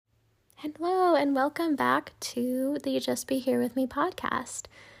Hello, and welcome back to the Just Be Here With Me podcast.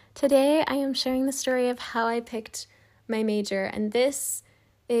 Today, I am sharing the story of how I picked my major, and this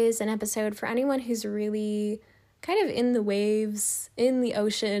is an episode for anyone who's really kind of in the waves, in the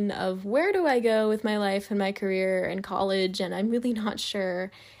ocean of where do I go with my life and my career and college, and I'm really not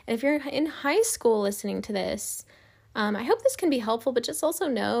sure. And if you're in high school listening to this, I hope this can be helpful, but just also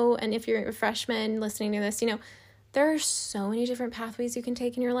know, and if you're a freshman listening to this, there are so many different pathways you can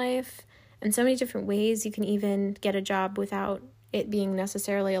take in your life and so many different ways you can even get a job without it being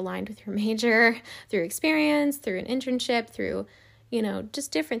necessarily aligned with your major, through experience, through an internship, through,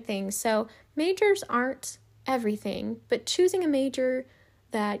 just different things. So majors aren't everything, but choosing a major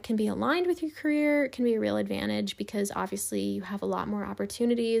that can be aligned with your career can be a real advantage because obviously you have a lot more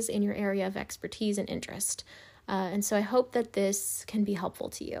opportunities in your area of expertise and interest. And so I hope that this can be helpful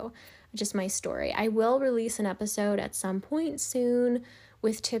to you. Just my story. I will release an episode at some point soon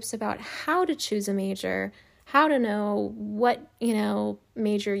with tips about how to choose a major, how to know what,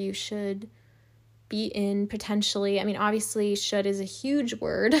 major you should be in potentially. I mean, obviously, should is a huge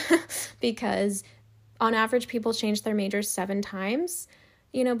word because on average, people change their majors 7 times,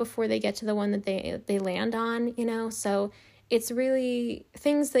 before they get to the one that they land on, so it's really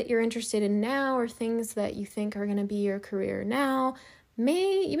things that you're interested in now or things that you think are going to be your career now.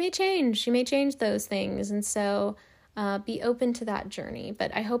 You may change those things. And so be open to that journey.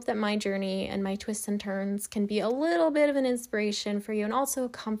 But I hope that my journey and my twists and turns can be a little bit of an inspiration for you and also a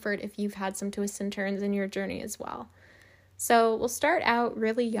comfort if you've had some twists and turns in your journey as well. So we'll start out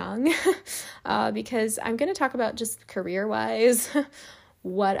really young because I'm going to talk about just career-wise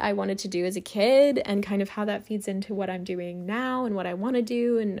what I wanted to do as a kid and kind of how that feeds into what I'm doing now and what I want to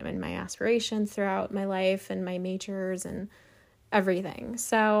do and my aspirations throughout my life and my majors and everything.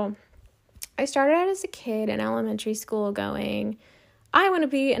 So I started out as a kid in elementary school going, I want to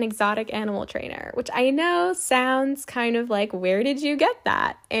be an exotic animal trainer, which I know sounds kind of like, where did you get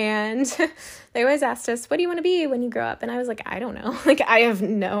that? And they always asked us, what do you want to be when you grow up? And I was like, I don't know. I have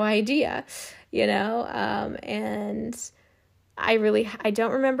no idea, and I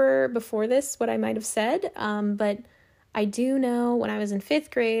don't remember before this what I might have said, but I do know when I was in 5th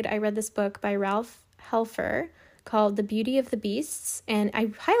grade, I read this book by Ralph Helfer called The Beauty of the Beasts, and I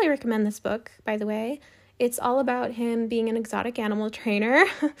highly recommend this book, by the way. It's all about him being an exotic animal trainer,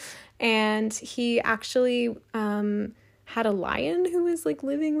 and he actually had a lion who was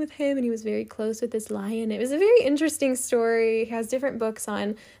living with him, and he was very close with this lion. It was a very interesting story. He has different books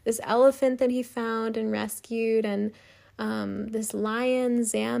on this elephant that he found and rescued, and this lion,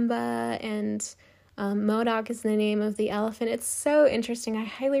 Zamba, and Modoc is the name of the elephant. It's so interesting. I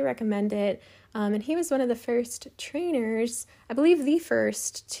highly recommend it. And he was one of the first trainers, I believe the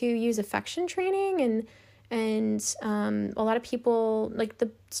first, to use affection training and a lot of people, the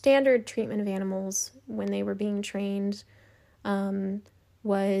standard treatment of animals when they were being trained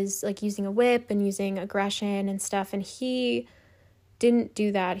was using a whip and using aggression and stuff. And he didn't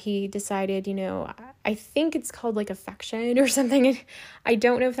do that. He decided, I think it's called affection or something. I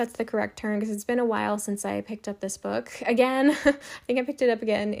don't know if that's the correct term because it's been a while since I picked up this book again. I think I picked it up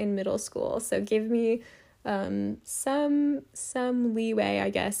again in middle school. So give me some leeway,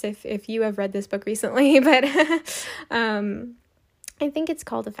 I guess, if you have read this book recently. But I think it's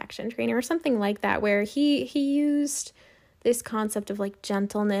called affection training or something like that, where he used this concept of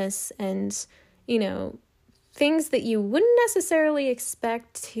gentleness and, things that you wouldn't necessarily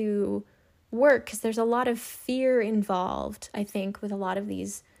expect to work because there's a lot of fear involved, I think, with a lot of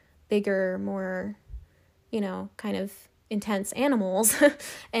these bigger, more, kind of intense animals.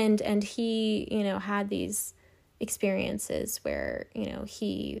 and he, had these experiences where,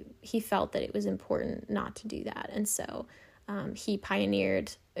 he felt that it was important not to do that. And so he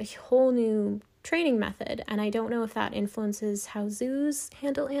pioneered a whole new training method. And I don't know if that influences how zoos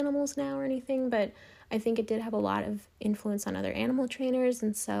handle animals now or anything, but I think it did have a lot of influence on other animal trainers.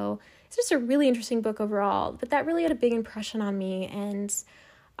 And so it's just a really interesting book overall, but that really had a big impression on me. And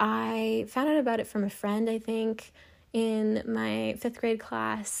I found out about it from a friend, I think, in my 5th grade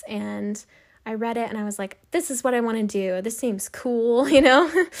class. And I read it and I was like, this is what I want to do. This seems cool,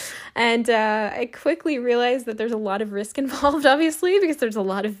 And I quickly realized that there's a lot of risk involved, obviously, because there's a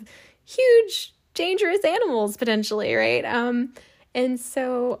lot of huge, dangerous animals potentially, right? And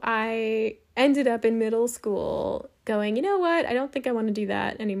so I ended up in middle school going, you know what? I don't think I want to do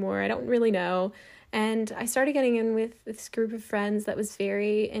that anymore. I don't really know. And I started getting in with this group of friends that was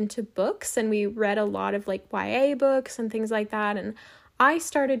very into books, and we read a lot of YA books and things like that. And I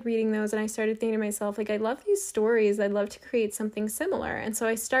started reading those and I started thinking to myself, I love these stories. I'd love to create something similar. And so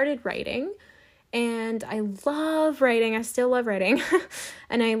I started writing. And I love writing. I still love writing.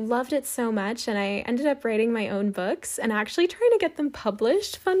 And I loved it so much. And I ended up writing my own books and actually trying to get them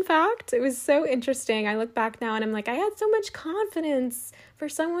published. Fun fact. It was so interesting. I look back now and I'm like, I had so much confidence for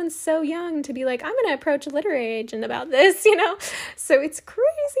someone so young to be like, I'm going to approach a literary agent about this, So it's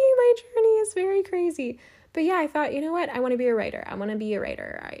crazy. My journey is very crazy. But yeah, I thought, you know what? I want to be a writer. I want to be a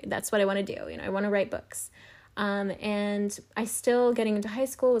writer. That's what I want to do. I want to write books. And I still, getting into high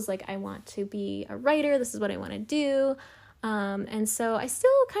school, was like, I want to be a writer. This is what I want to do. And so I still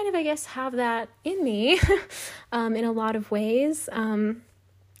kind of, I guess, have that in me in a lot of ways.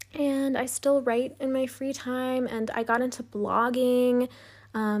 And I still write in my free time. And I got into blogging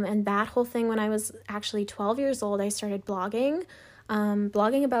and that whole thing when I was actually 12 years old. I started blogging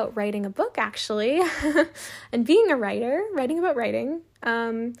about writing a book, actually, and being a writer, writing about writing.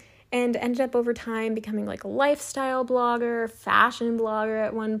 And ended up over time becoming like a lifestyle blogger, fashion blogger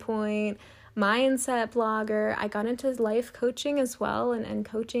at one point, mindset blogger. I got into life coaching as well and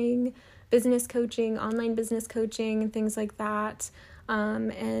coaching, business coaching, online business coaching, and things like that.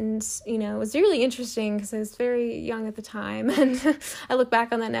 And it was really interesting because I was very young at the time. And I look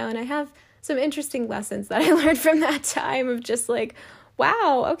back on that now and I have some interesting lessons that I learned from that time of just like,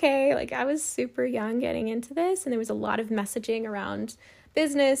 wow, okay, like I was super young getting into this. And there was a lot of messaging around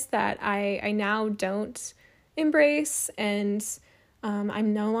business that I now don't embrace, and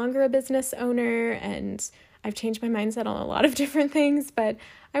I'm no longer a business owner, and I've changed my mindset on a lot of different things, but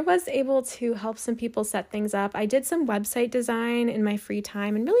I was able to help some people set things up. I did some website design in my free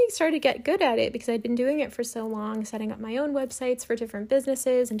time and really started to get good at it because I'd been doing it for so long, setting up my own websites for different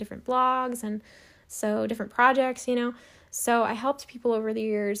businesses and different blogs and so different projects, So I helped people over the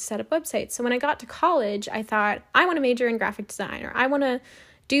years set up websites. So when I got to college, I thought, I want to major in graphic design, or I want to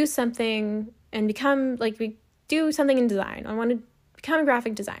do something and do something in design. I want to become a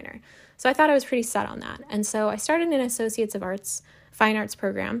graphic designer. So I thought I was pretty set on that. And so I started an Associates of Arts, Fine Arts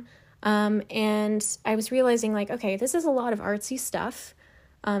program. And I was realizing okay, this is a lot of artsy stuff.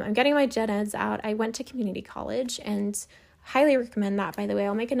 I'm getting my gen eds out. I went to community college and highly recommend that, by the way.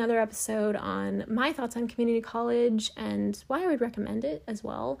 I'll make another episode on my thoughts on community college and why I would recommend it as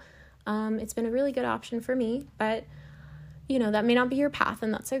well. It's been a really good option for me, but that may not be your path,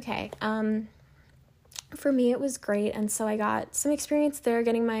 and that's okay. For me, it was great. And so I got some experience there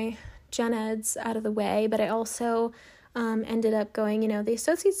getting my gen eds out of the way, but I also ended up going, the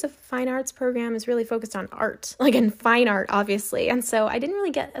Associates of Fine Arts program is really focused on art, in fine art, obviously. And so I didn't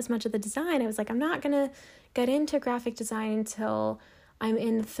really get as much of the design. I was like, I'm not going to get into graphic design until I'm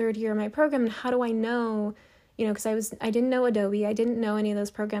in the third year of my program. And how do I know, because I didn't know Adobe. I didn't know any of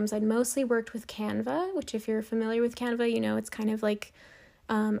those programs. I'd mostly worked with Canva, which if you're familiar with Canva, it's kind of like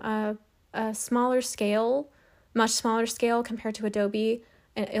a smaller scale, much smaller scale compared to Adobe,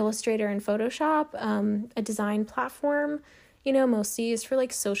 Illustrator, and Photoshop, a design platform, mostly used for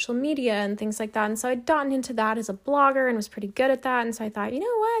social media and things like that. And so I'd gotten into that as a blogger and was pretty good at that. And so I thought,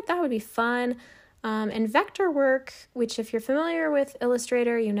 that would be fun. And vector work, which if you're familiar with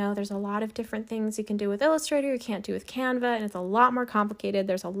Illustrator, there's a lot of different things you can do with Illustrator you can't do with Canva, and it's a lot more complicated.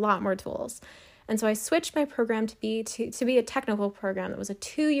 There's a lot more tools. And so I switched my program to be a technical program. It was a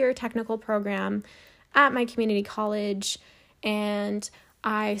 2-year technical program at my community college, and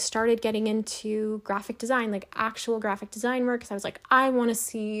I started getting into graphic design, actual graphic design work, because I was like, I want to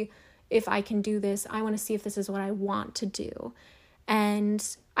see if I can do this. I want to see if this is what I want to do. And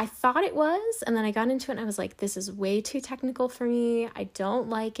I thought it was, and then I got into it and I was like, this is way too technical for me. I don't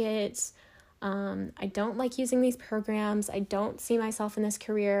like it. I don't like using these programs. I don't see myself in this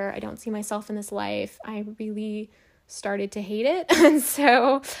career. I don't see myself in this life. I really started to hate it. And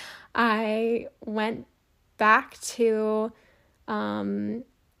so I went back to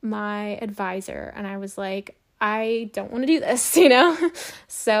my advisor and I was like, I don't want to do this,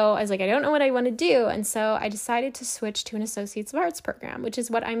 So I was like, I don't know what I want to do. And so I decided to switch to an Associates of Arts program, which is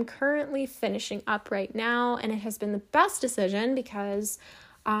what I'm currently finishing up right now. And it has been the best decision because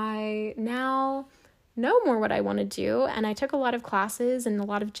I now know more what I want to do. And I took a lot of classes and a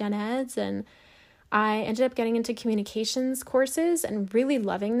lot of gen eds, and I ended up getting into communications courses and really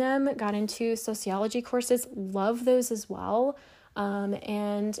loving them. Got into sociology courses, love those as well.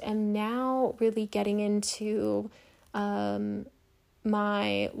 And am now really getting into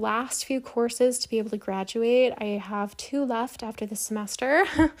my last few courses to be able to graduate. I have 2 left after this semester.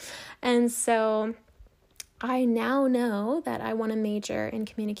 And so I now know that I want to major in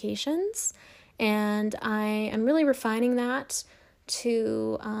communications, and I am really refining that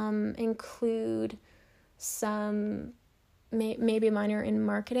to include some maybe a minor in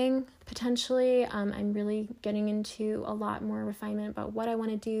marketing, potentially. I'm really getting into a lot more refinement about what I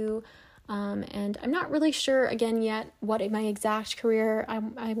want to do. And I'm not really sure, again, yet what my exact career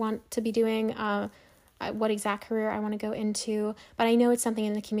I want to be doing, what exact career I want to go into, but I know it's something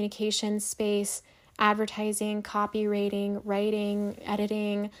in the communication space, advertising, copywriting, writing,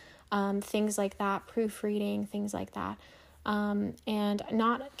 editing, things like that, proofreading, things like that. And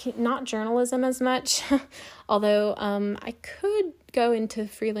not journalism as much, although I could go into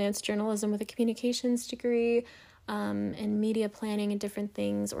freelance journalism with a communications degree, and media planning and different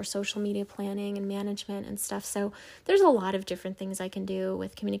things, or social media planning and management and stuff. So there's a lot of different things I can do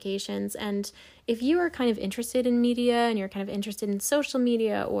with communications. And if you are kind of interested in media and you're kind of interested in social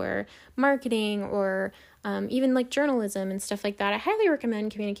media or marketing or even like journalism and stuff like that, I highly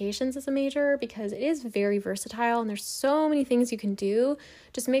recommend communications as a major because it is very versatile and there's so many things you can do.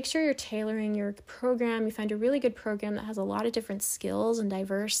 Just make sure you're tailoring your program. You find a really good program that has a lot of different skills and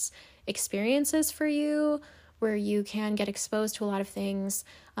diverse experiences for you, where you can get exposed to a lot of things.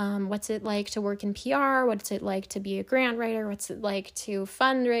 What's it like to work in PR? What's it like to be a grant writer? What's it like to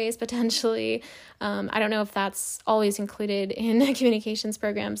fundraise potentially? I don't know if that's always included in communications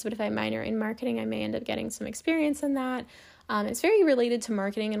programs, but if I minor in marketing, I may end up getting some experience in that. It's very related to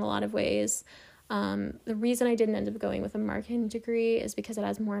marketing in a lot of ways. The reason I didn't end up going with a marketing degree is because it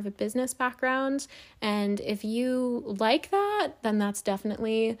has more of a business background. And if you like that, then that's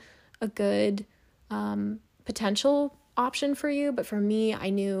definitely a good potential option for you. But for me, I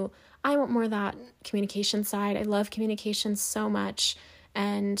knew I want more of that communication side. I love communication so much.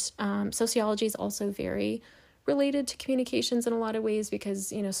 And sociology is also very related to communications in a lot of ways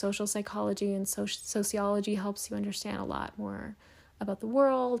because, social psychology and sociology helps you understand a lot more about the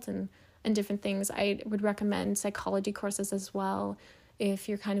world and different things. I would recommend psychology courses as well if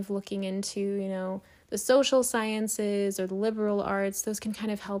you're kind of looking into, the social sciences or the liberal arts. Those can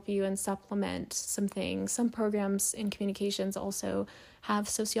kind of help you and supplement some things. Some programs in communications also have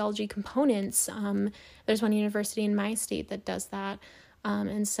sociology components. There's one university in my state that does that.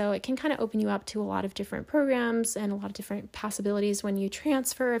 And so it can kind of open you up to a lot of different programs and a lot of different possibilities when you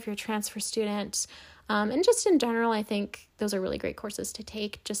transfer, if you're a transfer student. And just in general, I think those are really great courses to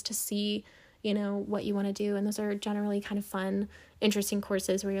take just to see, what you want to do. And those are generally kind of fun, interesting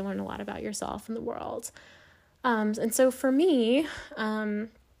courses where you learn a lot about yourself and the world. And so for me,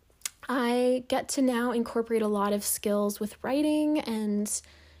 I get to now incorporate a lot of skills with writing and,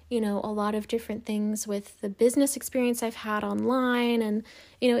 a lot of different things with the business experience I've had online. And,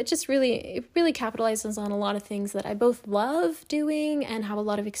 it really capitalizes on a lot of things that I both love doing and have a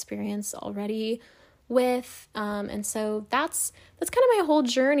lot of experience already with. And so that's kind of my whole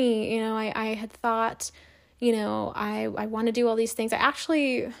journey. I had thought, I want to do all these things. I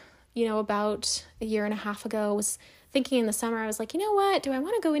actually, about a year and a half ago was thinking in the summer, I was like, what, do I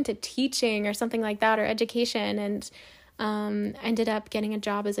want to go into teaching or something like that, or education? And ended up getting a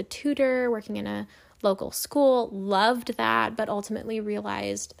job as a tutor, working in a local school, loved that, but ultimately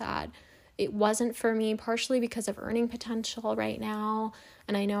realized that it wasn't for me, partially because of earning potential right now.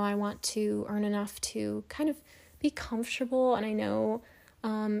 And I know I want to earn enough to kind of be comfortable. And I know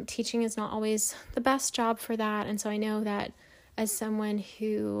teaching is not always the best job for that. And so I know that as someone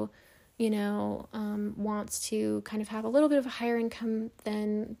who, wants to kind of have a little bit of a higher income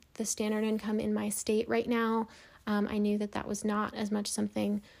than the standard income in my state right now, I knew that was not as much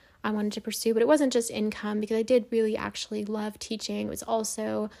something I wanted to pursue. But it wasn't just income, because I did really actually love teaching. It was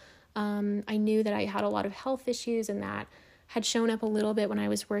also, I knew that I had a lot of health issues, and that had shown up a little bit when I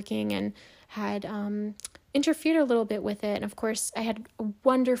was working and had interfered a little bit with it. And of course, I had a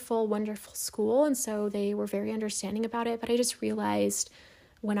wonderful, wonderful school, and so they were very understanding about it. But I just realized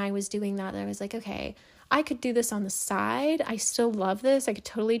when I was doing that I was like, okay, I could do this on the side. I still love this. I could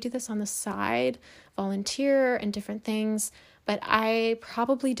totally do this on the side, volunteer and different things, but I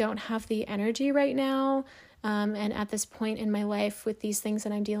probably don't have the energy right now. And at this point in my life, with these things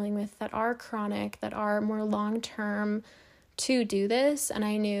that I'm dealing with that are chronic, that are more long-term, to do this. And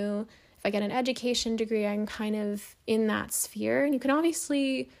I knew if I get an education degree, I'm kind of in that sphere. And you can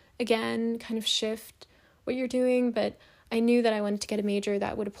obviously, again, kind of shift what you're doing, but I knew that I wanted to get a major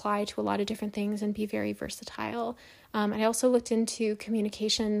that would apply to a lot of different things and be very versatile. I also looked into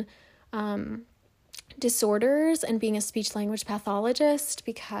communication disorders and being a speech language pathologist,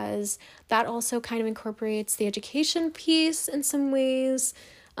 because that also kind of incorporates the education piece in some ways,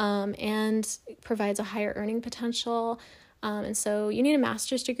 and provides a higher earning potential. And so you need a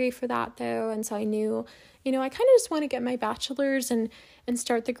master's degree for that though. And so I knew, I kind of just want to get my bachelor's and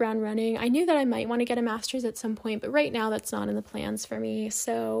start the ground running. I knew that I might want to get a master's at some point, but right now that's not in the plans for me.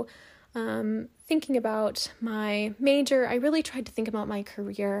 So thinking about my major, I really tried to think about my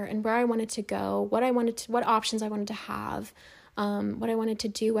career and where I wanted to go, what options I wanted to have. what I wanted to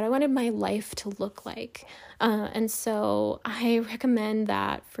do, what I wanted my life to look like. And so I recommend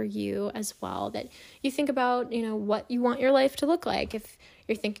that for you as well, that you think about, what you want your life to look like. If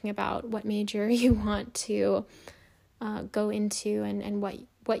you're thinking about what major you want to go into and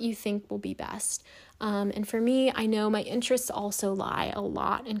what you think will be best. And for me, I know my interests also lie a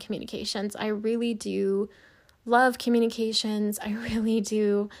lot in communications. I really do love communications. I really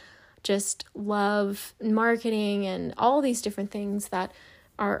do just love marketing and all these different things that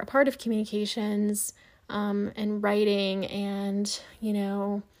are a part of communications, and writing and,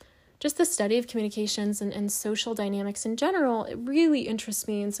 just the study of communications and social dynamics in general. It really interests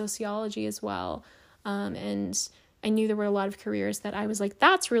me in sociology as well. And I knew there were a lot of careers that I was like,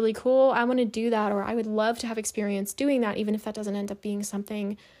 that's really cool. I want to do that, or I would love to have experience doing that, even if that doesn't end up being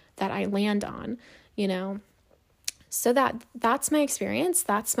something that I land on, So that's my experience.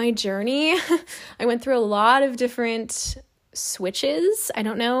 That's my journey. I went through a lot of different switches. I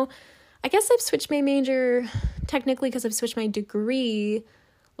don't know. I guess I've switched my major technically because I've switched my degree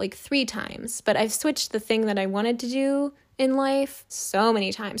like 3 times, but I've switched the thing that I wanted to do in life so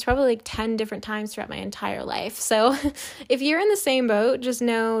many times, probably like 10 different times throughout my entire life. So if you're in the same boat, just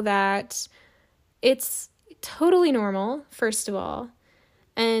know that it's totally normal, first of all.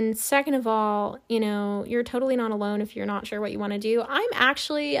 And second of all, you're totally not alone if you're not sure what you want to do. I'm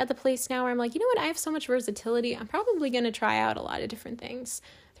actually at the place now where I'm like, I have so much versatility. I'm probably going to try out a lot of different things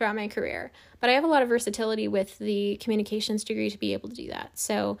throughout my career. But I have a lot of versatility with the communications degree to be able to do that.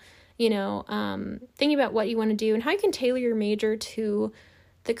 So, thinking about what you want to do and how you can tailor your major to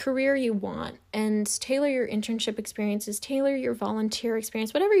the career you want, and tailor your internship experiences, tailor your volunteer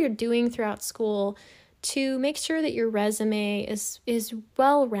experience, whatever you're doing throughout school, to make sure that your resume is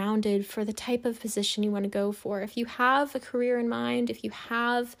well-rounded for the type of position you want to go for. If you have a career in mind, if you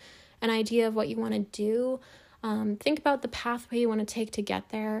have an idea of what you want to do, think about the pathway you want to take to get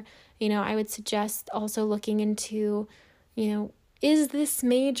there. I would suggest also looking into, is this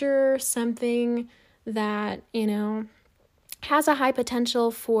major something that, has a high potential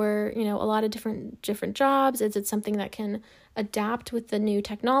for, a lot of different jobs? Is it something that can adapt with the new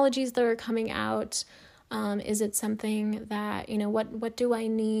technologies that are coming out? Is it something that, what do I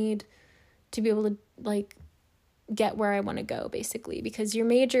need to be able to get where I want to go, basically? Because your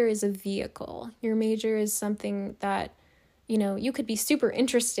major is a vehicle. Your major is something that, you could be super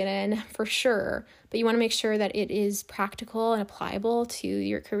interested in for sure, but you want to make sure that it is practical and applicable to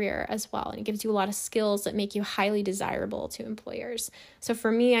your career as well. And it gives you a lot of skills that make you highly desirable to employers. So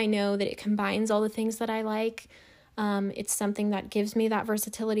for me, I know that it combines all the things that I like. It's something that gives me that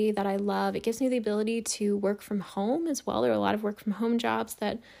versatility that I love. It gives me the ability to work from home as well. There are a lot of work from home jobs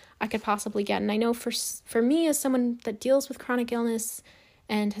that I could possibly get. And I know for me, as someone that deals with chronic illness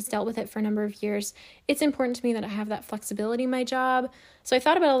and has dealt with it for a number of years, it's important to me that I have that flexibility in my job. So I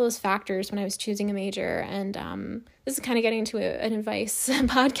thought about all those factors when I was choosing a major, and this is kind of getting into an advice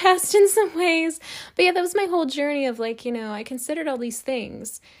podcast in some ways. But yeah, that was my whole journey of I considered all these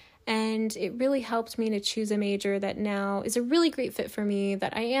things. And it really helped me to choose a major that now is a really great fit for me,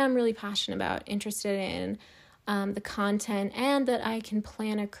 that I am really passionate about, interested in the content, and that I can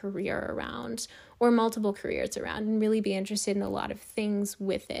plan a career around, or multiple careers around, and really be interested in a lot of things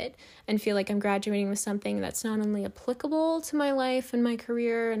with it, and feel like I'm graduating with something that's not only applicable to my life and my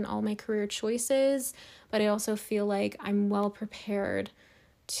career and all my career choices, but I also feel like I'm well prepared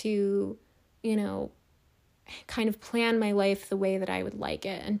to, kind of plan my life the way that I would like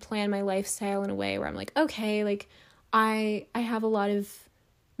it, and plan my lifestyle in a way where I'm like, okay, I have a lot of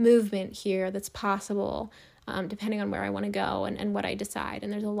movement here that's possible, depending on where I want to go and what I decide.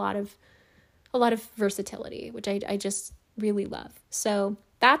 And there's a lot of versatility, which I just really love. So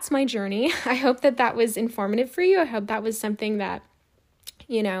that's my journey. I hope that was informative for you. I hope that was something that,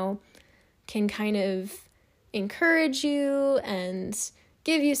 can kind of encourage you and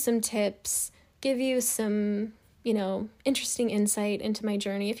give you some tips, give you some, interesting insight into my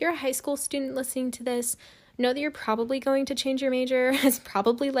journey. If you're a high school student listening to this, know that you're probably going to change your major. It's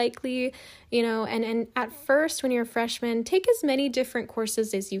probably likely, and at first when you're a freshman, take as many different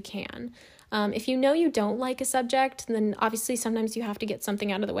courses as you can. If you don't like a subject, then obviously sometimes you have to get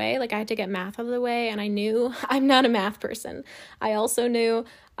something out of the way. I had to get math out of the way, and I knew I'm not a math person. I also knew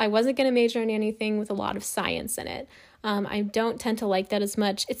I wasn't going to major in anything with a lot of science in it. I don't tend to like that as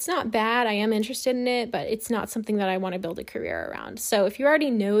much. It's not bad. I am interested in it, but it's not something that I want to build a career around. So if you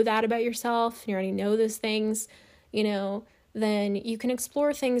already know that about yourself, and you already know those things, then you can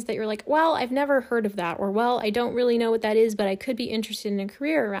explore things that you're like, well, I've never heard of that, or, well, I don't really know what that is, but I could be interested in a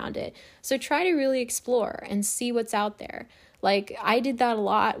career around it. So try to really explore and see what's out there. Like, I did that a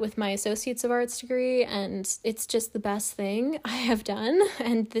lot with my Associates of Arts degree, and it's just the best thing I have done.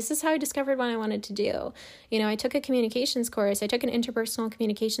 And this is how I discovered what I wanted to do. I took a communications course. I took an interpersonal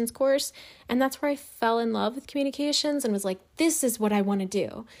communications course, and that's where I fell in love with communications and was like, this is what I want to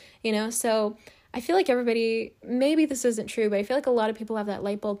do. So I feel like everybody, maybe this isn't true, but I feel like a lot of people have that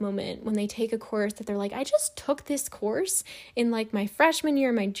light bulb moment when they take a course that they're like, I just took this course in like my freshman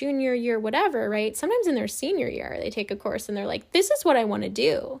year, my junior year, whatever, right? Sometimes in their senior year, they take a course and they're like, this is what I want to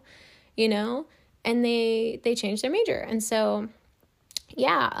do, and they change their major. And so,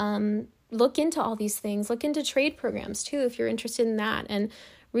 look into all these things, look into trade programs too, if you're interested in that, and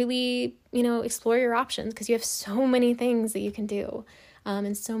really, explore your options, because you have so many things that you can do,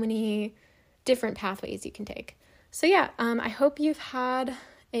 and so many different pathways you can take. So I hope you've had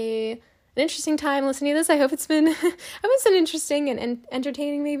an interesting time listening to this. I hope it's been interesting and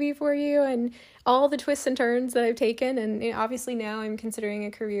entertaining maybe for you, and all the twists and turns that I've taken. And obviously now I'm considering a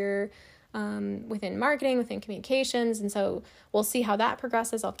career within marketing, within communications, and so we'll see how that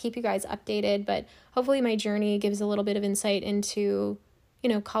progresses. I'll keep you guys updated, but hopefully my journey gives a little bit of insight into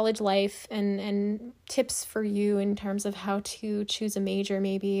college life and tips for you in terms of how to choose a major.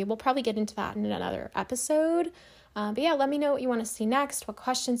 Maybe we'll probably get into that in another episode. But let me know what you want to see next, what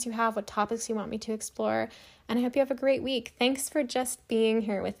questions you have, what topics you want me to explore. And I hope you have a great week. Thanks for just being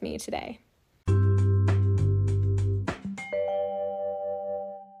here with me today.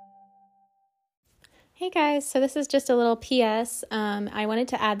 Hey guys, so this is just a little PS. I wanted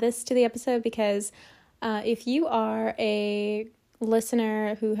to add this to the episode because if you are a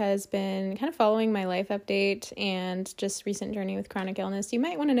listener who has been kind of following my life update and just recent journey with chronic illness, you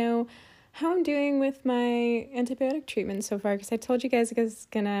might want to know how I'm doing with my antibiotic treatment so far, because I told you guys I was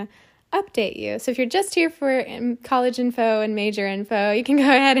gonna update you. So if you're just here for college info and major info, you can go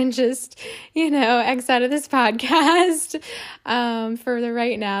ahead and just, X out of this podcast for the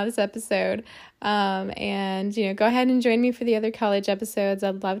right now, this episode. And go ahead and join me for the other college episodes.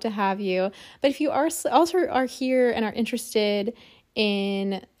 I'd love to have you. But if you are here and are interested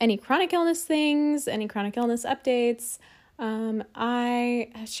in any chronic illness things, any chronic illness updates, I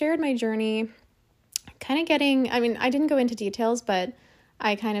shared my journey I didn't go into details, but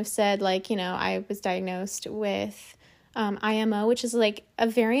I kind of said I was diagnosed with IMO, which is like a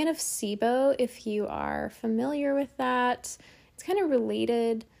variant of SIBO, if you are familiar with that. It's kind of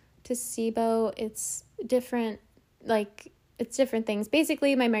related to SIBO. It's different, it's different things.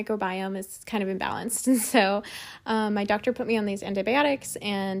 Basically, my microbiome is kind of imbalanced. And so my doctor put me on these antibiotics,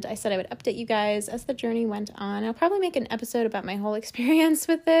 and I said I would update you guys as the journey went on. I'll probably make an episode about my whole experience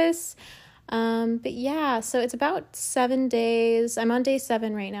with this. So it's about 7 days. I'm on day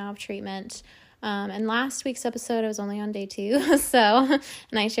 7 right now of treatment. And last week's episode, I was only on day 2.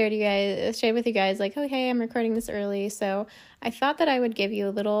 And I shared with you guys hey, I'm recording this early. So I thought that I would give you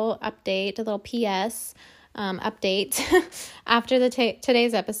a little update, a little PS, update after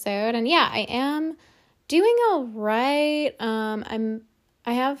today's episode. And I am doing all right.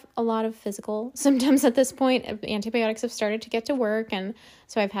 I have a lot of physical symptoms at this point. Antibiotics have started to get to work, and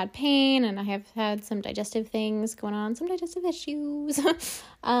so I've had pain, and I have had some digestive things going on, some digestive issues,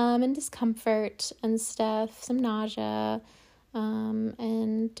 and discomfort and stuff, some nausea,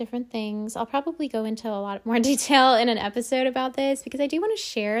 and different things. I'll probably go into a lot more detail in an episode about this, because I do want to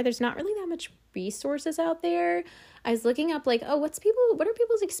share. There's not really that much resources out there. I was looking up what are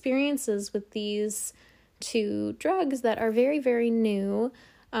people's experiences with these 2 drugs that are very, very new,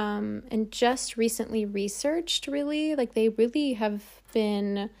 and just recently researched, really. They really have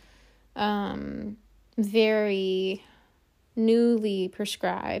been very newly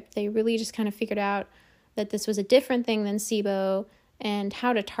prescribed. They really just kind of figured out that this was a different thing than SIBO, and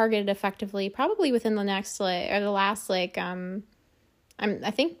how to target it effectively, probably within the last I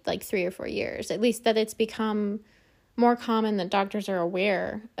think 3 or 4 years, at least, that it's become more common that doctors are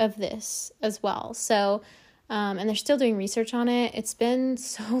aware of this as well. So, and they're still doing research on it. It's been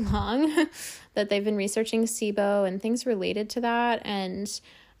so long that they've been researching SIBO and things related to that. And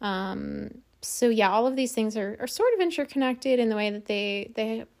all of these things are sort of interconnected in the way that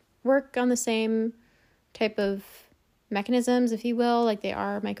they work on the same type of mechanisms, if you will. They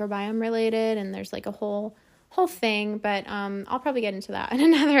are microbiome related, and there's a whole thing. But I'll probably get into that in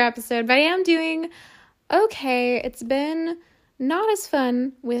another episode. But I am doing okay. It's been not as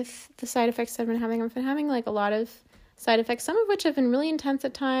fun with the side effects I've been having. I've been having a lot of side effects, some of which have been really intense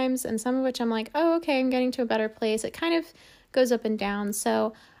at times, and some of which I'm oh, okay, I'm getting to a better place. It kind of goes up and down.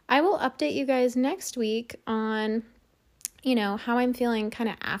 So I will update you guys next week on, how I'm feeling kind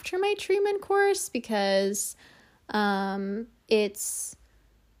of after my treatment course, because it's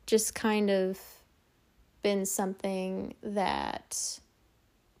just kind of been something that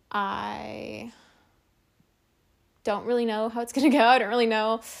I don't really know how it's going to go. I don't really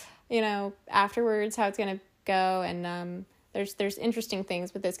know, afterwards how it's going to go. And there's interesting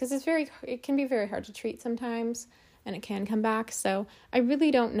things with this because it can be very hard to treat sometimes, and it can come back. So I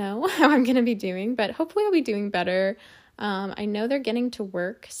really don't know how I'm going to be doing, but hopefully I'll be doing better. I know they're getting to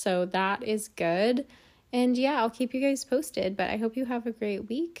work, so that is good. And yeah, I'll keep you guys posted, but I hope you have a great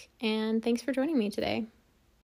week, and thanks for joining me today.